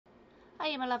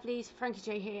Hey my lovelies, Frankie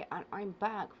Jay here, and I'm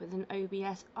back with an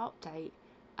OBS update.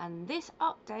 And this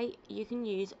update you can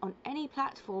use on any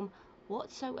platform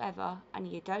whatsoever, and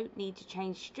you don't need to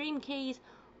change stream keys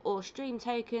or stream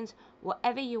tokens,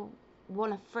 whatever you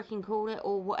want to freaking call it,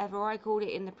 or whatever I called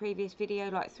it in the previous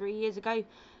video like 3 years ago.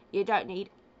 You don't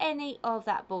need any of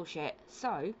that bullshit.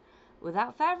 So,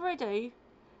 without further ado,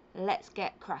 let's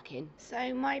get cracking.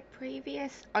 So my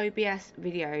previous OBS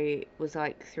video was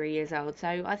like 3 years old,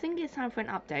 so I think it's time for an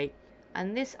update.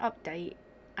 And this update,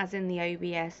 as in the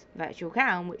OBS virtual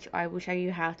cam, which I will show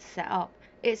you how to set up.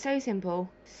 It's so simple,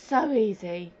 so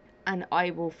easy, and I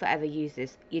will forever use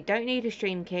this. You don't need a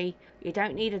stream key, you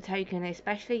don't need a token,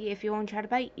 especially if you're on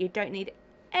Chatterbait. You don't need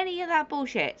any of that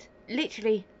bullshit.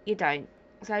 Literally, you don't.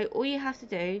 So all you have to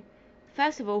do,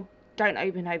 first of all, don't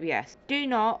open OBS. Do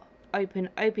not open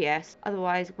OBS,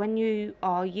 otherwise when you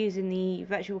are using the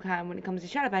virtual cam when it comes to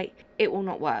Chatterbait, it will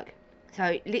not work.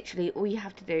 So literally all you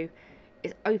have to do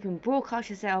is open broadcast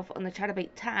yourself on the Chatterbait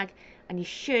tag, and you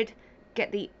should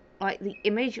get the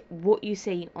image what you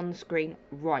see on the screen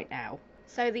right now.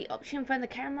 So the option for the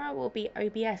camera will be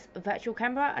OBS virtual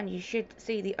camera, and you should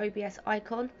see the OBS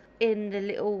icon in the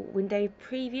little window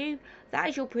preview. That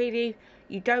is your preview.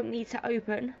 You don't need to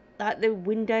open like the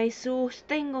window source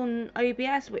thing on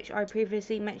OBS, which I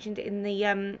previously mentioned in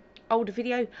the older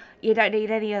video. You don't need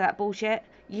any of that bullshit.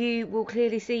 You will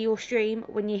clearly see your stream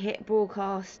when you hit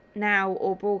broadcast now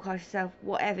or broadcast yourself,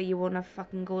 whatever you want to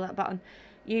fucking call that button.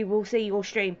 You will see your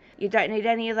stream. You don't need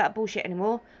any of that bullshit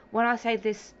anymore. When I say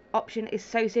this option is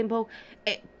so simple,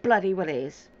 it bloody well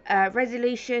is.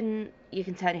 Resolution, you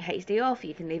can turn your HD off,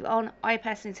 you can leave it on. I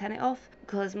personally turn it off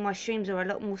because my streams are a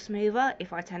lot more smoother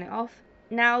if I turn it off.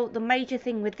 Now, the major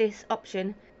thing with this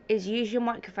option is use your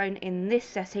microphone in this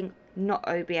setting, not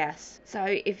OBS. So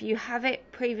if you have it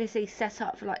previously set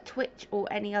up for like Twitch or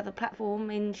any other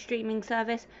platform in streaming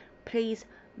service, please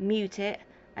mute it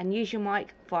and use your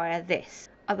mic via this.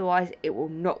 Otherwise, it will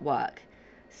not work.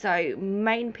 So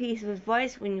main piece of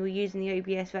advice when you're using the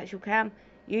OBS virtual cam,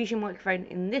 use your microphone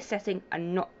in this setting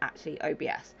and not actually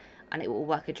OBS, and it will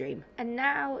work a dream. And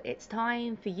now it's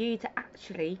time for you to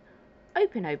actually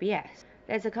open OBS.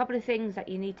 There's a couple of things that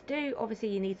you need to do. Obviously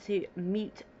you need to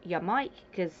mute your mic,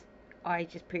 because I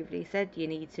just previously said you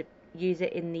need to use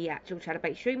it in the actual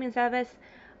Chatterbait streaming service.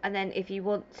 And then if you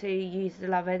want to use the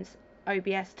Lovence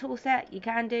OBS toolset, you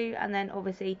can do, and then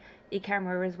obviously your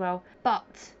camera as well.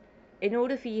 But in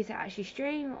order for you to actually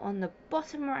stream, on the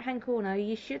bottom right hand corner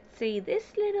you should see this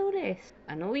little list,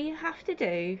 and all you have to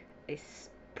do is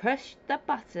push the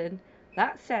button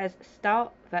that says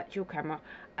start virtual camera,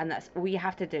 and that's all you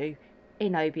have to do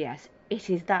in OBS.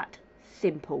 It is that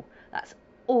simple. That's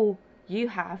all you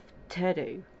have to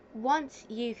do. Once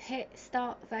you've hit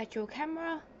start virtual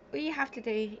camera, all you have to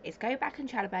do is go back and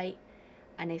Chatterbait,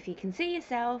 and if you can see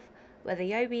yourself where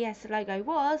the OBS logo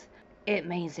was, it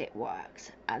means it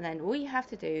works. And then all you have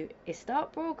to do is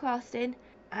start broadcasting,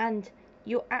 and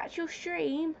your actual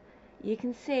stream you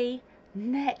can see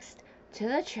next to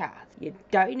the chat. You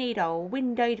don't need a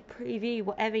windowed preview,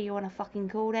 whatever you want to fucking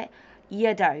call it.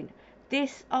 You don't.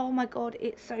 This, oh my god,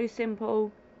 it's so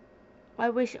simple. I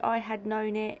wish I had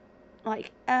known it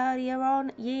like earlier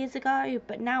on, years ago,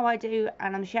 but now I do,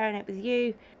 and I'm sharing it with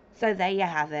you. So there you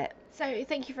have it. So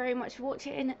thank you very much for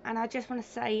watching, and I just want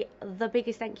to say the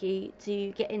biggest thank you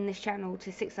to getting this channel to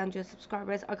 600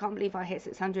 subscribers. I can't believe I hit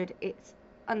 600. It's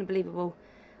unbelievable.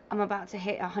 I'm about to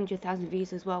hit 100,000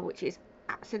 views as well, which is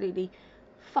absolutely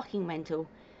fucking mental.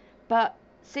 But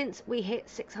since we hit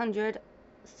 600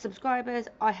 subscribers,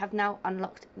 I have now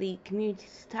unlocked the community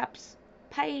tabs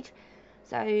page.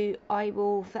 So I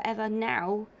will forever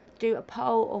now do a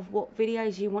poll of what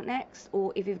videos you want next,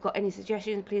 or if you've got any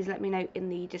suggestions, please let me know in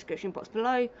the description box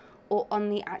below or on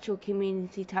the actual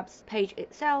community tabs page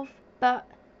itself. But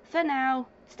for now,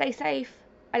 stay safe.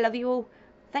 I love you all.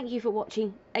 Thank you for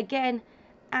watching again,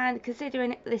 and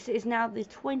considering this is now the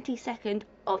 22nd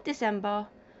of December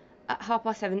at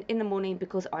 7:30 in the morning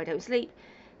because I don't sleep,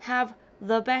 have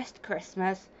the best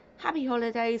Christmas, happy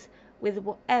holidays with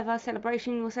whatever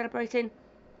celebration you're celebrating.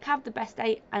 Have the best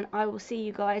day, and I will see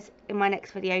you guys in my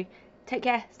next video. Take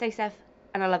care, stay safe,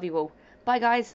 and I love you all. Bye guys.